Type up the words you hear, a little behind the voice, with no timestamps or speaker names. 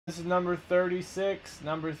This is number 36.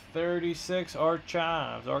 Number 36,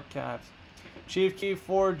 Archives. Chief Keef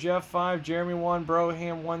 4, Jeff 5, Jeremy 1,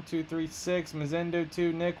 Broham 1, 2, 3, 6, Mazendo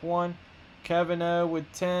 2, Nick 1, Kevin O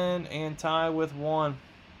with 10, and Ty with 1.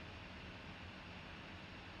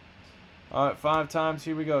 Alright, 5 times.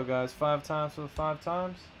 Here we go, guys. 5 times for the 5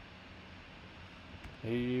 times.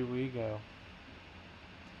 Here we go.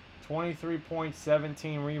 23 points,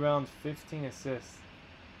 17 rebounds, 15 assists.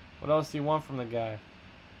 What else do you want from the guy?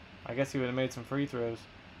 I guess he would have made some free throws.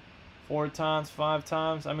 4 times, 5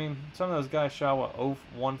 times. I mean, some of those guys shot, what,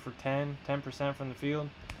 1 for 10, 10% from the field.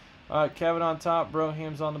 Alright, Kevin on top,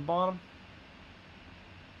 Broham's on the bottom.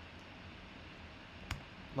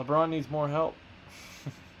 LeBron needs more help.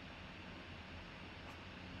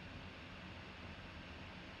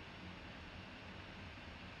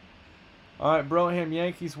 Alright, Broham,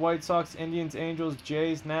 Yankees, White Sox, Indians, Angels,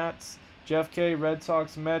 Jays, Nats, Jeff K, Red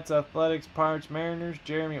Sox, Mets, Athletics, Pirates, Mariners,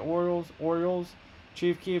 Jeremy, Orioles,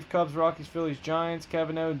 Chief Keef, Cubs, Rockies, Phillies, Giants,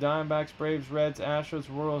 Kevin O, Diamondbacks, Braves, Reds, Astros,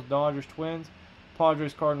 Royals, Dodgers, Twins,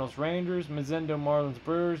 Padres, Cardinals, Rangers, Mazendo, Marlins,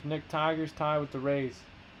 Brewers, Nick, Tigers, tie with the Rays.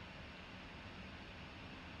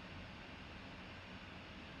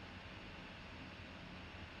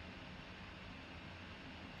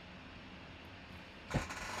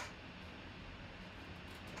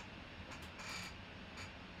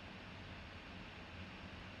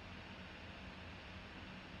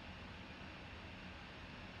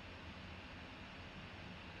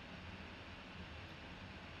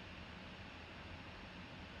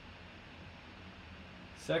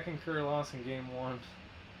 Second career loss in game 1.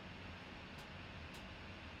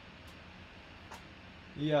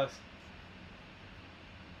 Yes.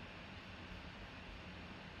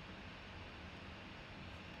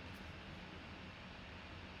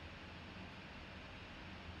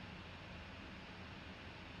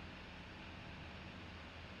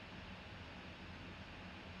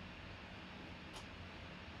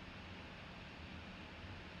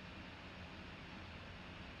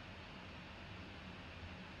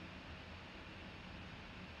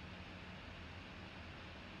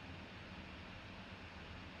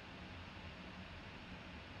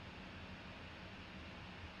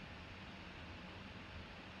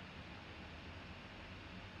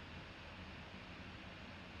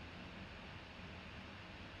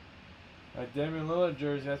 That Damian Lillard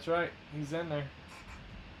jersey, that's right. He's in there.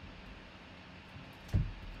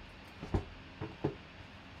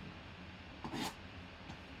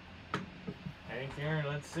 Hey Karen,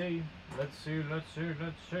 let's see. Let's see.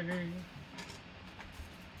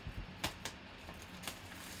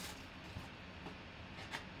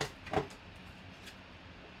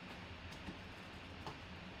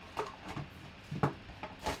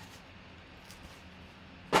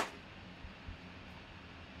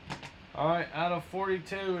 Alright, out of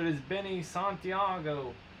 42, it is Benny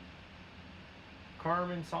Santiago.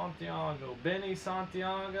 Carmen Santiago. Benny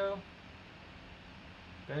Santiago.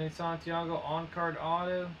 Benny Santiago on-card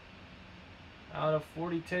auto. Out of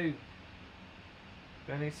 42.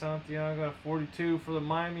 Benny Santiago out of 42 for the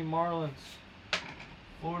Miami Marlins.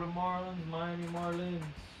 Florida Marlins, Miami Marlins.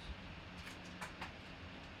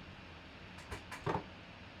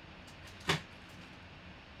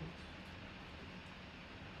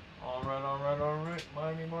 Alright,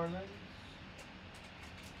 Miami Marlins.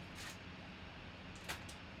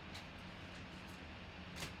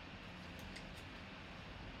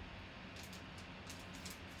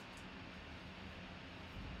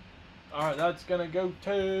 Alright, that's gonna go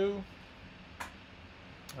to,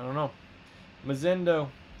 I don't know, Mazendo.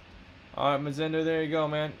 Alright, Mazendo, there you go,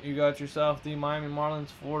 man. You got yourself the Miami Marlins,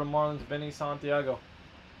 Florida Marlins, Benny Santiago.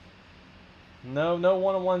 No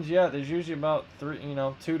one-on-ones yet. There's usually about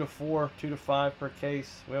 2 to 4, 2 to 5 per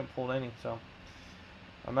case. We haven't pulled any, so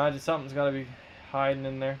I imagine something's got to be hiding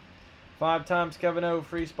in there. 5 times Kevin O,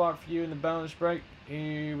 free spot for you in the bonus break.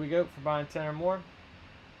 Here we go for buying 10 or more.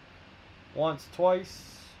 Once,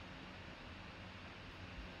 twice.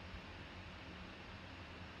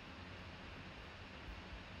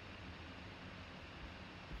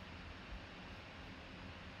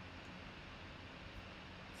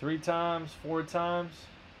 Three times, 4 times,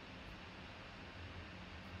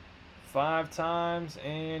 5 times,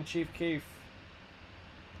 and Chief Keef.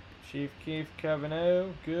 Chief Keef, Kevin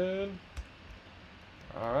O, good.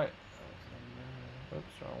 Alright. Oops,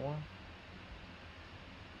 wrong one.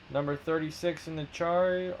 Number 36 in the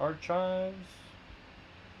Archives.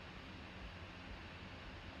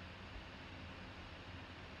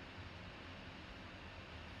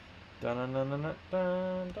 Dun dun dun dun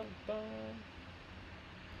dun dun dun.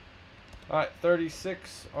 Alright,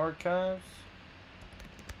 36 Archives.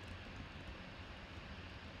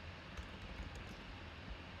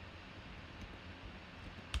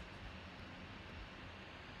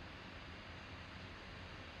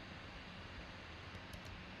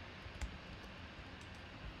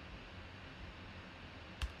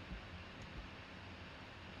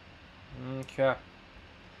 Okay.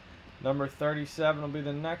 Number 37 will be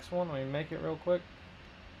the next one. Let me make it real quick.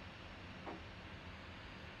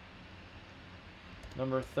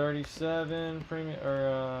 Number 37, premium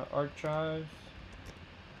or Archives,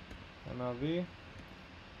 MLB.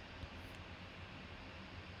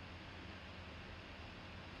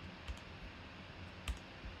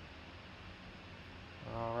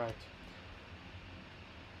 All right.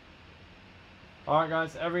 Alright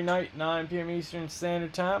guys, every night, 9 p.m. Eastern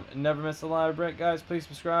Standard Time. Never miss a live break, guys. Please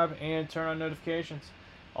subscribe and turn on notifications.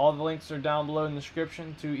 All the links are down below in the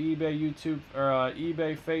description to eBay, YouTube, or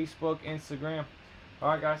eBay, Facebook, Instagram.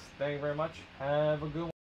 Alright guys, thank you very much. Have a good one.